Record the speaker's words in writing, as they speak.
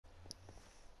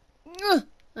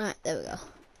Alright, there we go.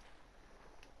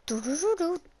 Do do do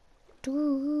do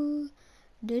do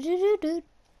do do do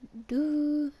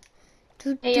do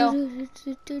do Hey, yo.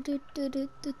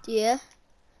 do. Yeah.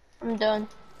 I'm done.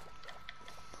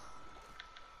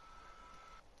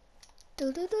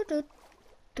 Do do do do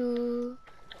do.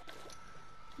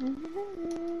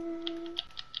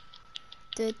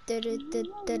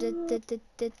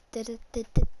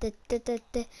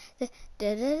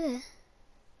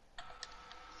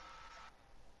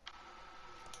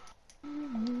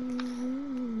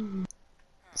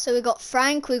 So we got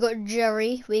Frank, we got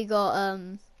Jerry, we got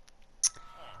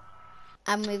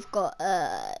and we've got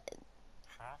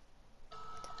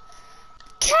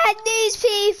can these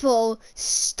people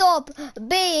stop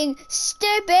being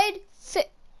stupid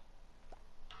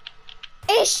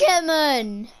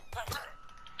fishermen?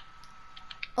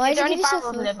 Why Is there did you any give barrels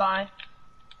yourself nearby?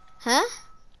 Huh?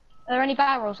 Are there any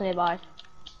barrels nearby?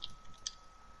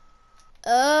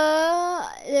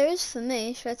 There is for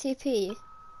me. Should I TP?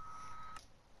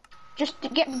 Just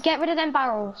get rid of them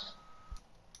barrels.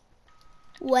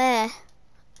 Where?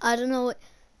 I don't know what.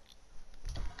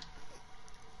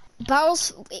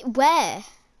 Barrels, where?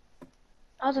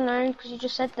 I don't know, because you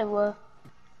just said there were.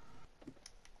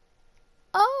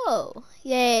 Oh,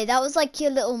 yeah, that was like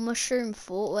your little mushroom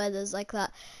fort where there's like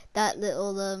that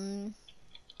little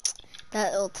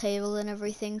table and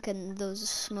everything, and there was a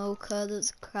smoker, there's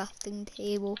a crafting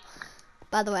table.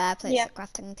 By the way, I placed the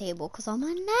crafting table because I'm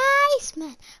a nice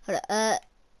man. But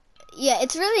yeah,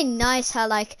 it's really nice how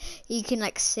like you can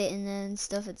like sit in there and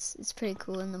stuff. It's pretty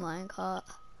cool in the minecart.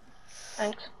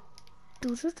 Thanks.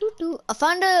 I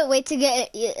found a way to get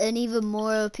an even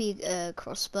more OP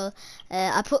crossbow.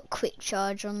 I put quick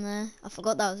charge on there. I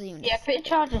forgot that was even Quick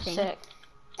charge is sick.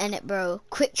 And it, bro,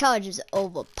 quick charge is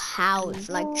overpowered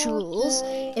for like duels.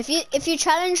 If you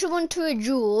challenge someone to a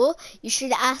duel, you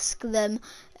should ask them,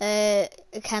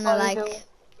 can I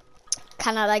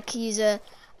like use a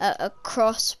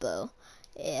crossbow?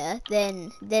 Yeah.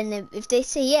 Then if they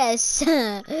say yes,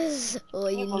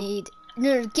 all you need.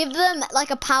 No, give them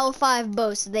like a power 5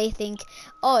 bow so they think,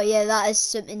 oh yeah, that is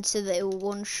something, so they will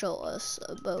one-shot us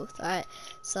both, right?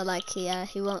 So like, yeah,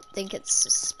 he won't think it's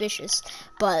suspicious.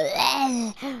 But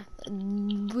then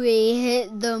we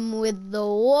hit them with the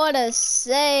water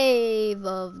save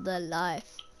of the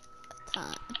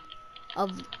lifetime.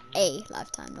 Of a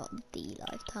lifetime, not the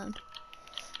lifetime.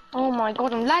 Oh my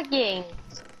god, I'm lagging.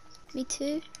 Me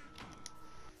too.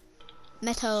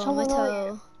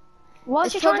 Metal. Why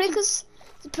It's probably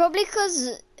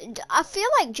because I feel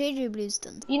like JJ Blue's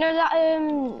done. You know that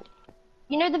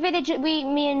you know the village that me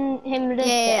and him lived in?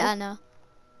 Yeah, I know.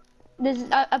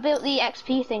 I built the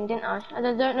XP thing, didn't I? And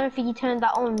I don't know if he turned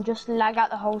that on just to lag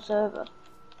out the whole server.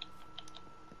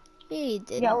 He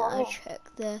didn't. Yeah, I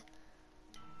checked there.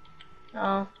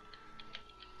 Oh.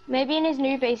 Maybe in his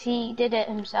new base he did it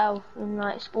himself and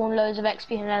like spawned loads of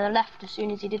XP and then left as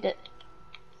soon as he did it.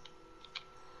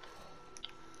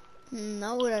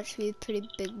 That would actually be a pretty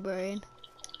big brain.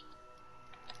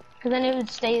 Because then it would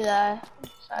stay there,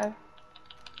 so.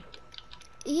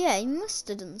 Yeah, he must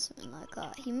have done something like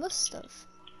that. He must have.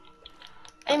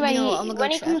 Anyway, you know what,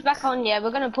 when he comes back on, yeah,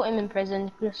 we're gonna put him in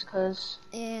prison just because.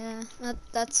 Yeah,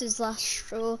 that's his last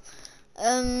straw.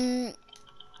 Yeah,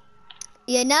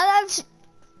 now that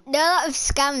I've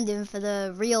scammed him for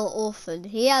the real orphan,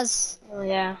 he has. Oh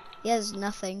yeah. He has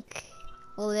nothing.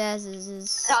 All he has is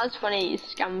his. That was funny. You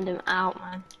scammed him out,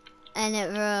 man. And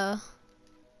it, bro.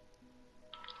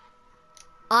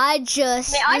 I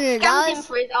scammed him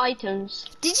for his items.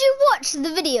 Did you watch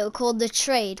the video called The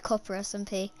Trade Copper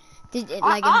SMP? Did it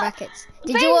like in brackets?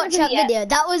 Did you watch that video?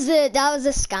 That was a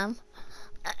scam.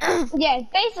 Yeah,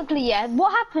 basically, yeah.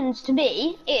 What happens to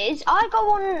me is I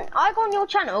go on your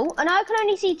channel and I can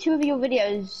only see 2 of your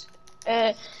videos,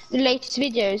 the latest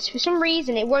videos. For some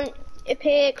reason, it won't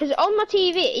appear because on my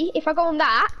TV, if I go on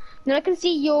that, then I can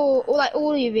see all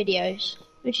your videos,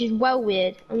 which is well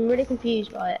weird. I'm really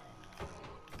confused by it.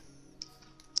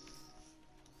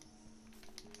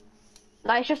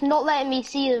 Like, it's just not letting me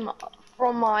see them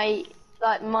from my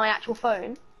actual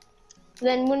phone.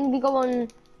 Then when we go on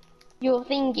your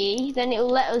thingy, then it'll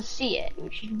let us see it,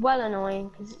 which is well annoying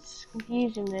because it's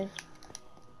confusing me.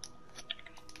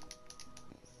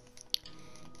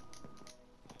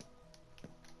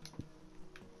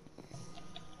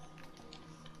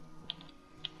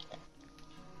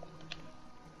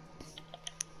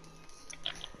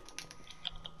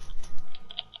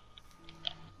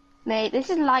 Mate, this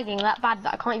is lagging that bad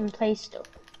that I can't even play stuff.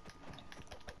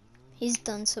 He's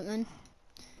done something.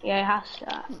 Yeah, he has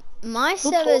to. My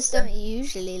servers don't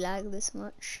usually lag this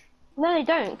much. No, they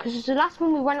don't, because the last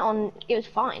one we went on, it was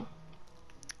fine.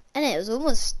 And it was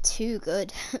almost too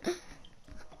good.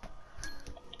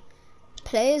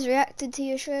 Players reacted to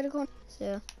your shredder corn.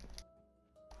 So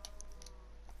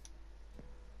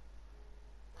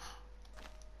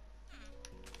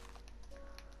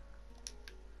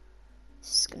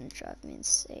this is gonna drive me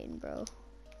insane, bro.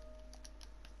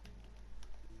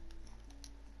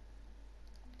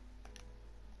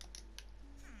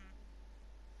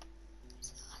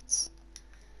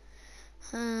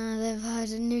 They've had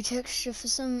a new texture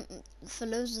for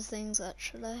loads of things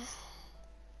actually.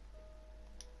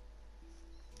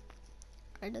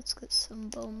 Right, let's get some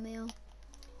bone meal.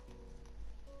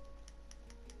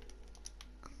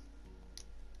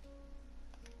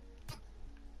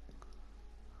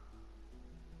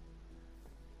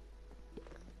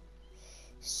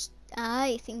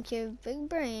 I think you're a big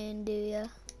brain, do ya?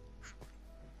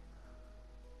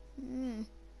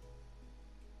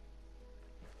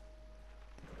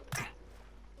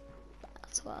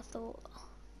 That's what I thought.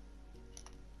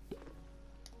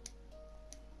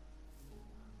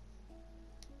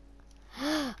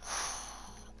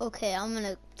 Okay, I'm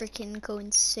gonna freaking go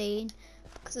insane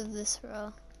because of this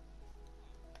row.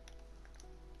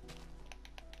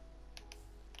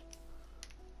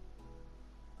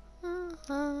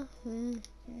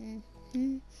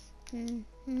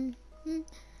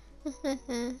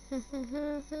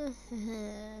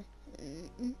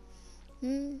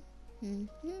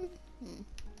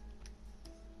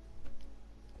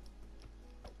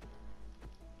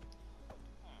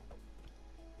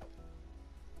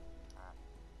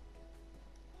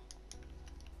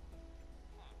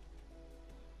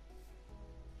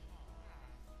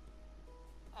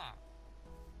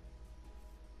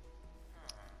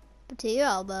 To you,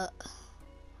 Albert.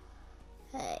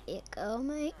 There you go,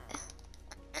 mate.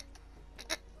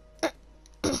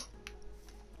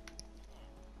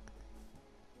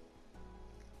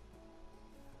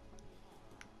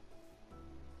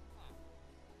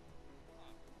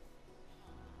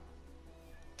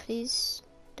 Please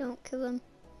don't kill him,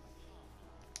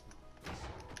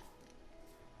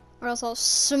 or else I'll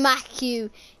smack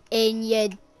you in your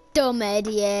dumb head.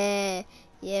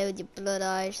 Yeah, with your blood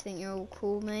eyes. Think you're all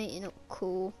cool, mate? You're not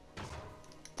cool. In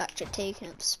fact, you're taking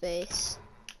up space.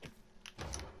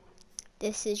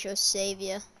 This is your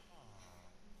savior.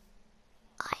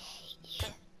 I hate you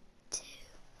too.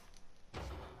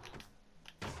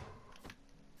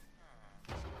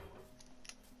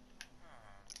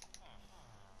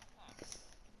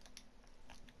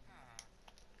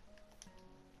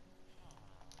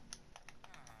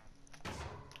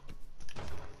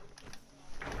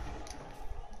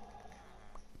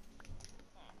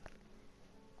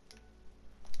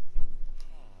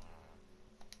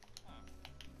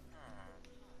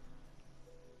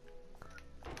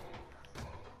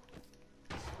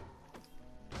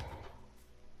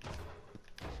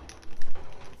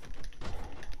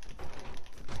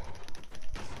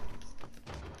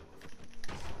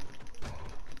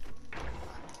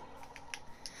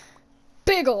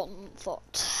 Big on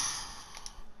thought.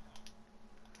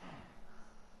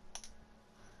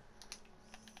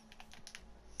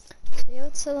 So you're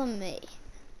telling me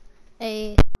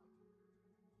a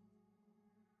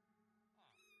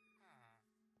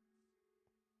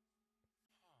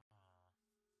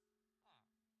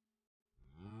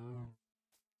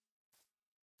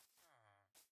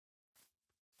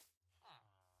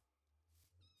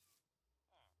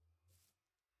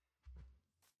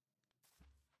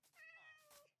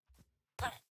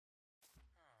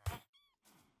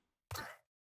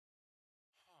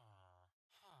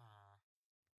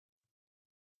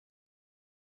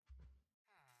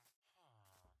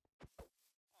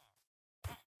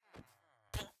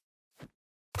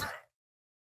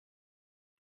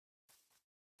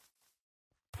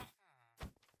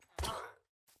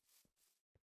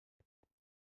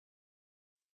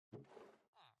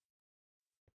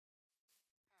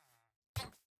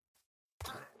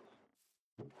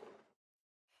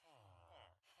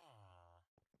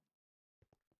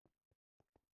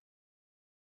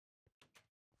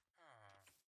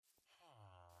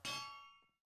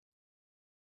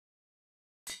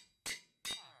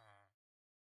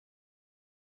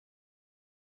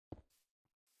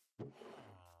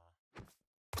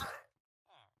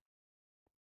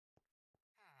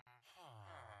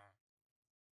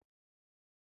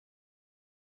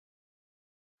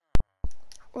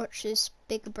watch this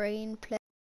big brain play.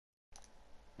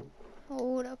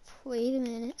 Hold up, wait a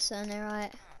minute, son.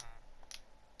 Alright.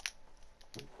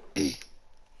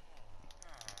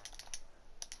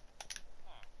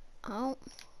 Oh.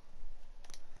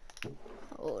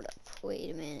 Hold up,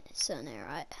 wait a minute, son.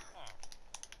 Alright.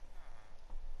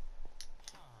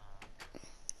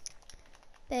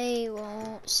 They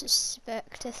won't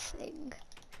suspect a thing.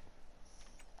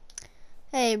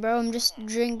 Hey bro, I'm just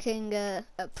drinking a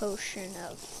potion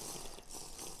of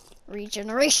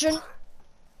regeneration.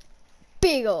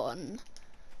 Big on.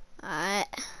 Alright.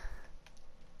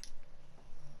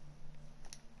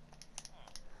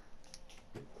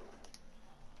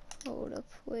 Hold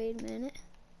up, wait a minute.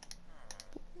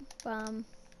 Bam.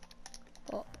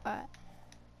 Pop, alright.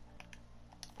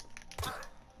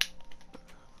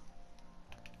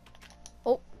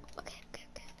 Oh, okay.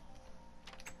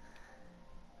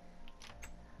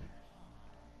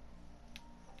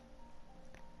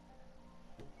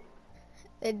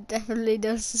 It definitely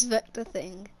does suspect a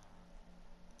thing.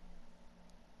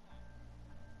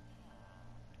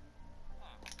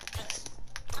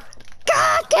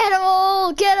 Ah, get 'em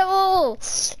all! Get 'em all!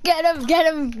 Get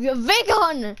 'em! Big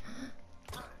on!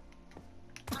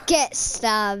 Get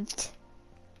stabbed.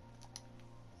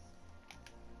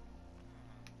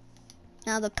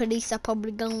 Now the police are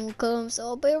probably gonna come,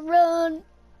 so we run.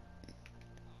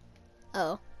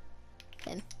 Oh,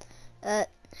 him.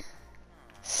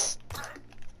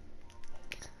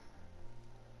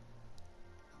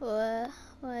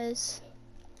 Where's?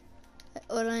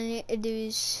 All I need to do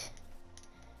is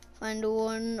find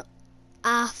one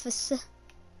officer.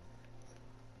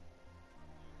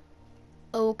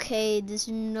 Okay, there's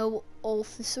no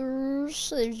officers.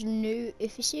 There's no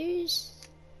officers.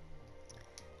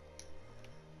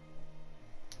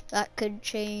 That could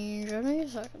change any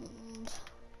second.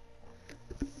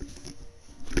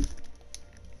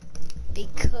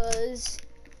 Because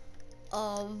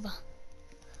of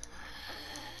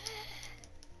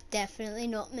definitely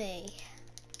not me.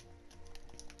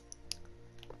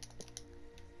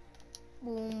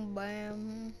 Boom,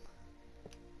 bam.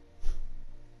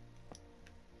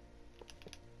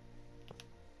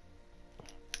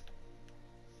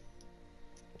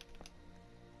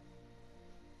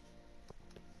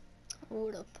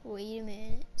 Hold up, wait a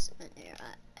minute. Something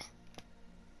right.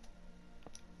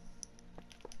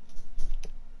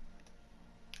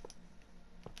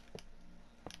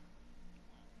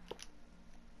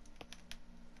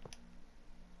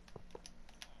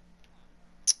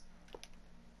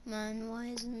 Man, why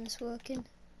isn't this working?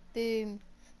 Boom.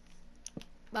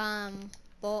 Bam.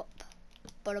 Bop.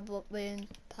 Bada bop boom.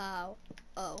 Pow.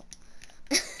 Oh.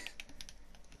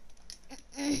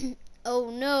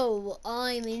 Oh no,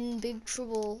 I'm in big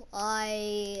trouble.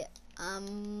 I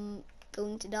am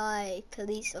going to die.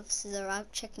 Police officers are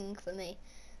out checking for me.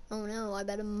 Oh no, I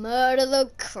better murder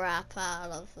the crap out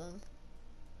of them.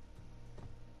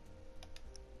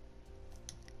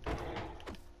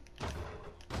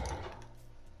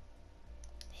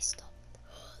 They stopped.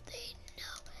 Oh, they know.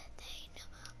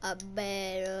 I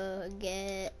better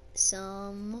get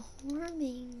some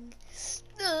warming.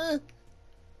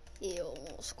 He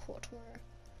almost caught her.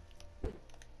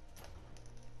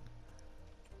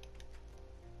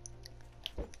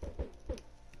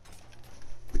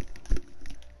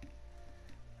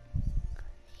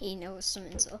 He knows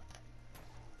something's up.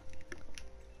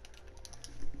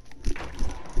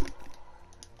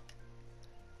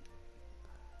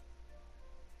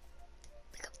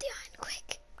 Pick up the iron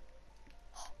quick.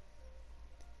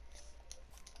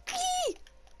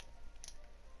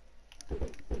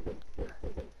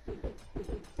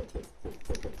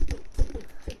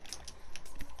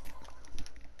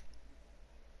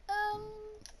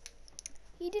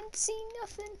 He didn't see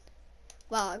nothing.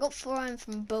 Wow, I got 4 iron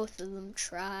from both of them.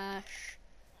 Trash.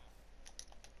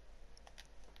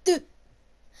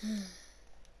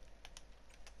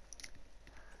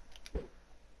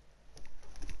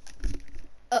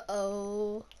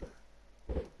 Uh-oh.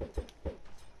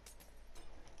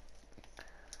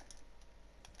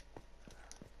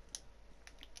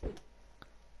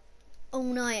 Oh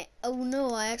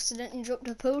no, I accidentally dropped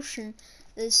a potion.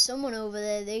 There's someone over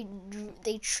there. They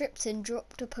tripped and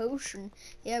dropped a potion.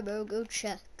 Yeah, bro, go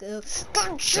check. Go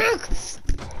check.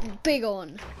 Big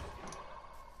on.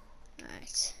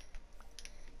 Right.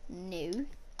 No.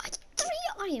 I had 3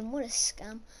 iron. What a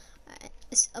scam. Right.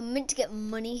 I'm meant to get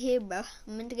money here, bro.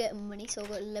 I'm meant to get money, so I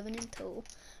got 11 in total.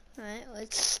 Right.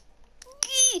 Let's.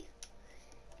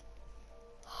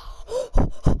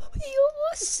 You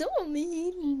almost saw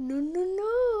me.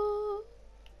 No.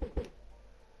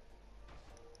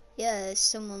 Yeah, there's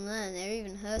someone there and they're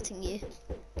even hurting you.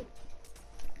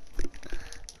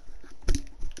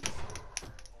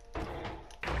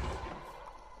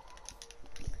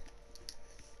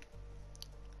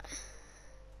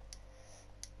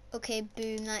 Okay,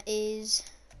 boom, that is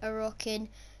a rockin'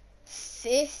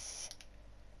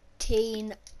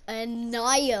 15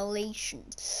 annihilation.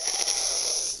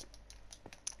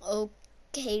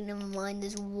 Okay, never mind.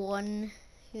 There's one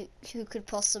who could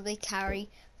possibly carry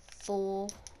 4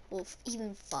 or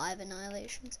even 5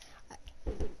 annihilations.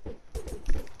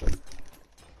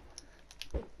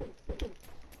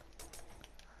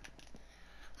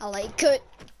 I like it.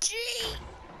 Gee.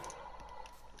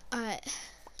 Alright.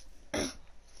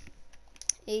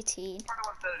 18.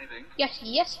 Yes,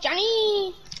 yes,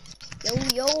 Johnny. Yo,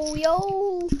 yo,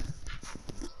 yo.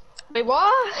 Wait,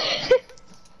 what?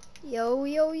 Yo,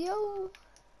 yo, yo.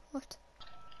 What?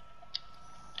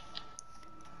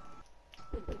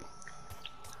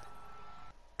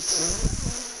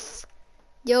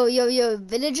 Yo, yo, yo.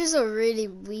 Villagers are really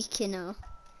weak, you know.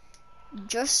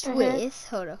 Just with...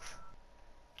 Hold up.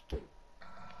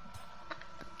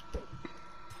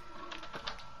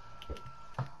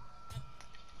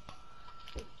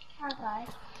 Okay.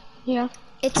 Yeah.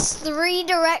 It's 3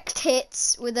 direct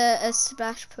hits with a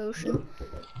splash potion.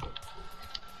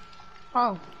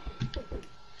 Oh.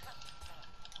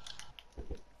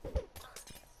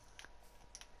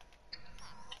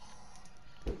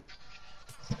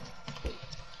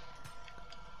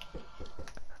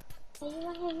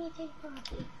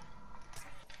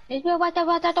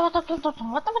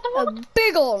 A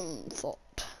big onslaught.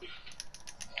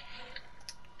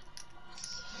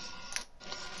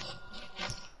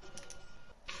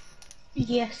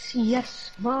 Yes,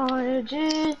 yes, my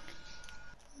G.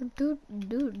 Do,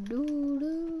 do, do,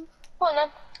 do. Come on then.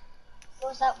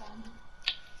 What's that one?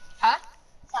 Huh?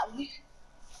 That one?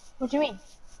 What do you mean?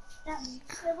 That one.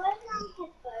 So where's my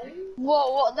headphone?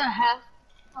 What the hell?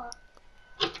 Oh.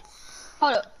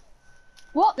 Hold up.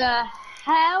 What the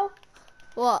hell?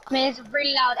 What? I mean, it's a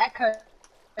really loud echo.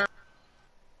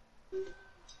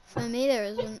 For me, there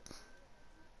isn't.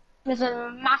 There's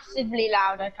a massively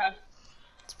loud echo.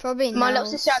 It's probably My little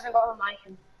Nels. sister hasn't got her mic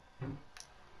in.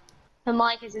 Her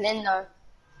mic isn't in though.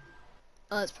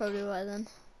 Oh, that's probably why then.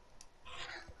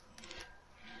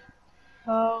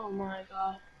 Oh my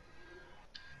god.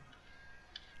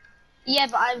 Yeah,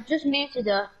 but I've just muted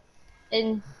her.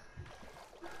 In.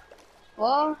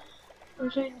 What?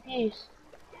 I'm so confused.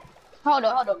 Hold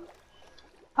up, hold up.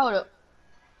 Hold up.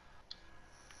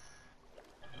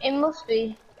 It must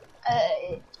be.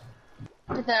 I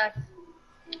don't know.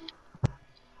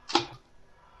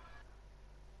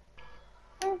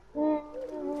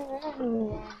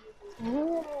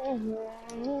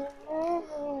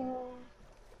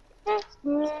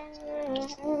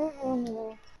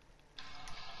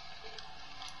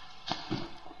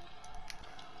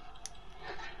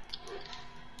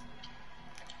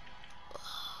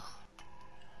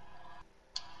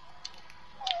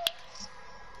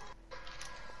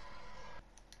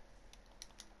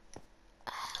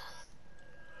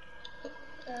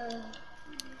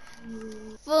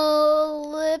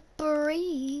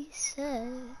 Slippery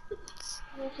sets.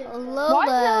 Hello Why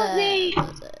there.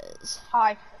 not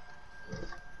Hi.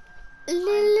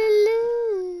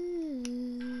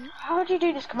 How do you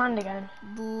do this command again?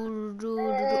 What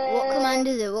command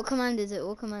is it? What command is it?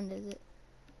 What command is it?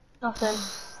 Nothing.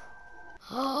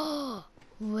 Oh,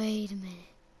 wait a minute.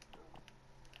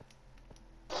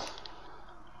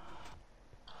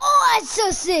 Oh, that's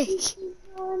so sick.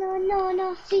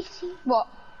 No, Sissy. What?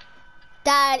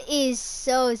 That is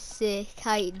so sick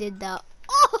how you did that.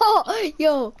 Oh,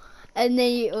 yo. And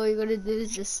then all you gotta do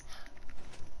is just...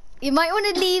 You might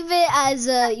want to leave it as,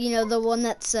 you know, the one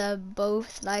that's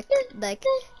both like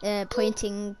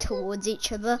pointing towards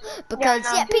each other. Because,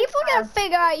 no, yeah, people are gonna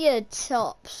figure out your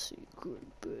top secret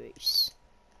base.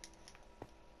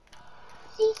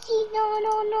 Sissy,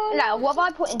 no. Now, what have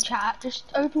I put in chat? Just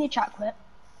open your chat quick.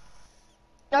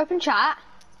 Open chat.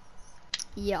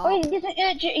 Yeah. Oh,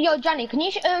 yo, Johnny, can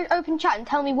you open chat and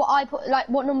tell me what I put, like,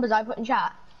 what numbers I put in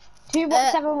chat?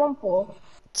 21714.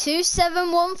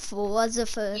 2714 was the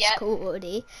first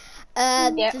coordy.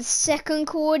 The second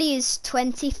coordy is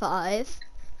 25.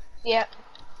 Yep.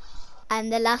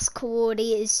 And the last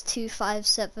coordy is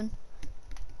 257.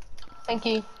 Thank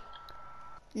you.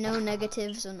 No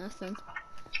negatives or nothing.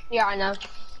 Yeah, I know.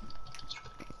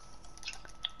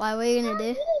 Why were you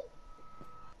gonna do?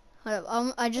 Hold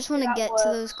up, I just want to get to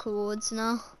those chords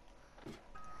now.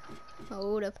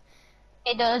 Hold up.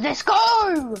 It does. Let's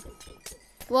go!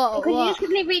 What? Could you just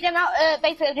quickly read them out?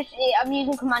 Basically, I'm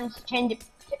using commands to change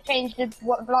the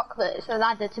block that's a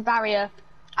ladder to barrier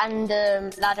and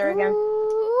ladder again.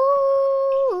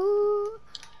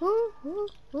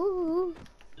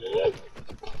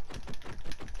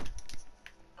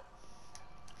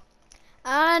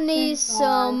 I need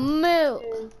some milk.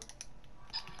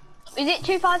 Is it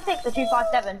 256 or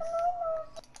 257?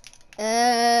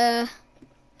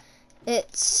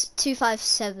 It's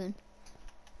 257.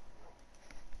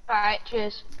 Alright,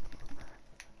 cheers.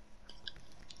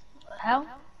 What the hell?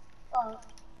 Oh.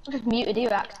 I just muted you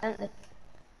accidentally.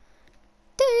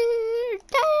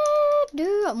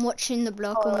 I'm watching the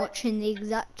block, I'm watching the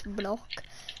exact block,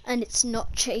 and it's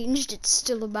not changed, it's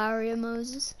still a barrier,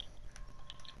 Moses.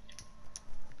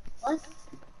 What?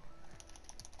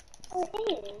 Oh,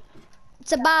 it is.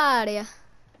 It's a barrier.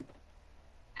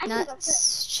 I think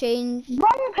That's changed.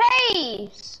 Wrong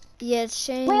place! Yeah, it's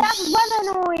changed. Wait, that's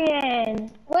well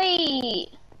annoying. Wait.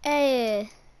 Hey,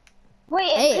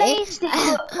 Wait, it placed it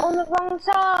on the wrong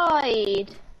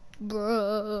side.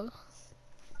 bro.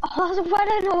 Oh, that's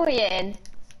well annoying.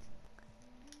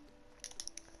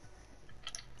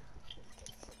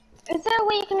 Is there a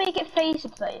way you can make it face a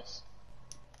place?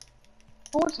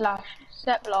 /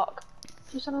 set block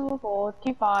 2714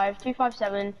 25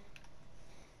 257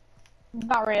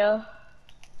 barrier.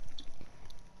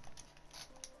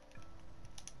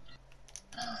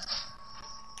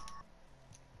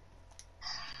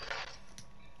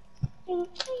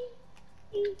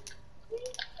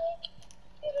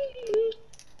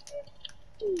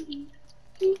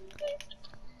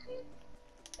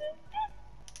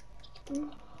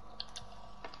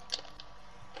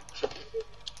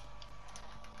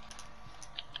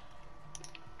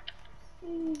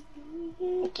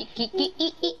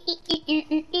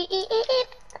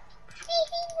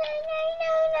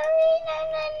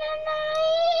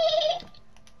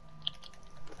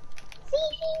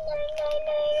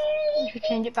 You should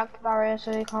change it back to barrier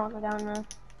so you can't go down there.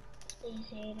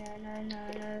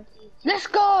 No. Let's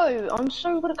go! I'm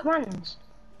so good at commands.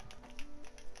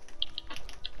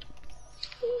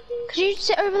 Could you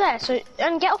sit over there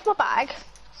and get off my bag?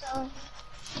 So,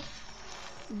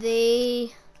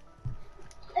 The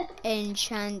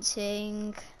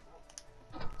enchanting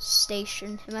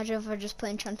station. Imagine if I just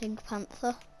play enchanting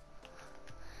panther.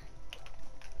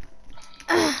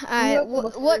 Alright,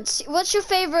 what's your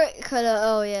favorite color?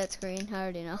 Oh yeah, it's green. I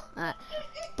already know. Alright.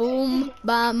 Boom,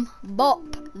 bam, bop.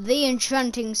 The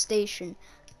enchanting station.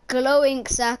 Glowing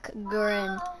sack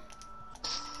grin.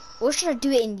 Or should I do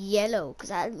it in yellow? Because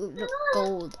that would look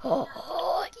gold.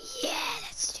 Oh yeah,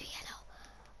 let's do yellow.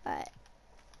 Alright.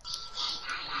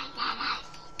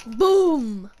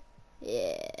 Boom!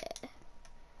 Yeah.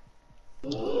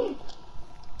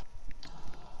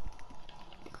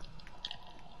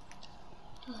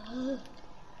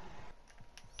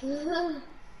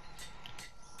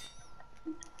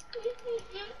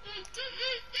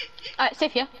 Alright,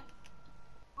 safe here.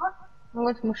 what? I'm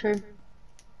going to mushroom.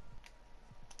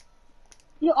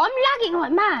 Yo, I'm lagging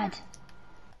like mad.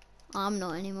 I'm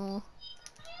not anymore.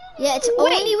 Yeah, it's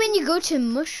only when you go to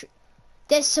mushroom.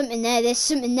 There's something there, there's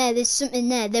something there, there's something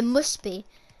there. There must be.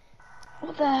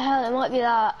 What the hell? It might be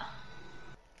that.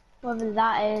 Whatever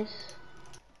that is.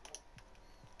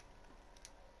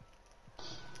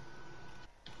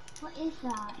 What is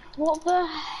that? What the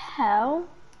hell?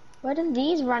 Where do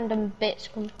these random bits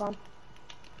come from?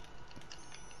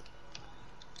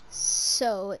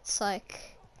 So it's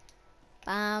like,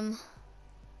 bam.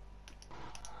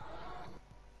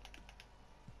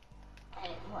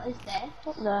 Hey, what is this?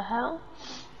 What the hell?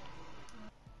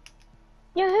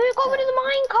 Yo, who got rid of the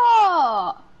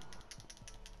minecart?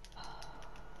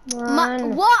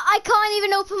 What? I can't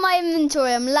even open my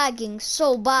inventory. I'm lagging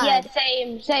so bad.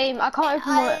 Yeah, same. I can't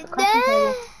open my crafting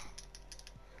table.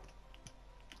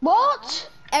 What?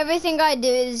 Everything I do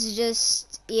is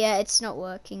just, yeah, it's not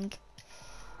working.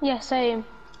 Yeah, same.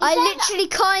 I literally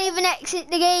can't even exit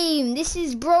the game. This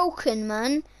is broken,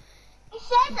 man. It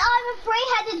says I'm a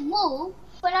three-headed wolf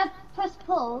when I press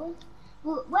pause.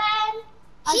 But when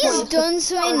He's done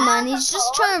something, man. He's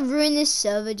just trying to ruin this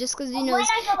server just because he knows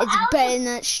it's better than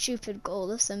that stupid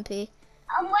gold SMP.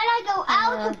 And when I go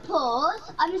out of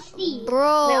pause, I'm Steve.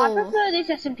 Bro. Yeah, I prefer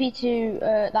this SMP to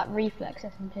that reflex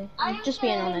SMP. I'm just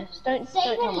being honest. Don't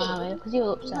tell me how it because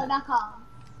you'll Go upset. back on.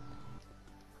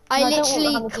 I I don't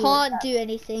literally want to do can't that. do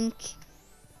anything.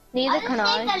 Neither I can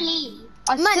just I. need to leave.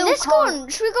 I Man, still let's go can't. on.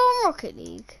 Should we go on Rocket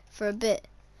League for a bit?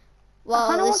 I Well,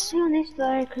 kind of want to be on this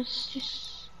though, because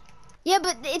just. yeah,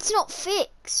 but it's not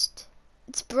fixed.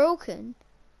 It's broken.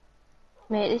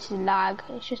 Mate, this is lag.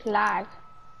 It's just lag.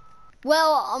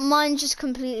 Well, mine's just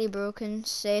completely broken.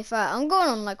 Safe. Right, I'm going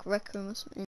on like Rec Room or something.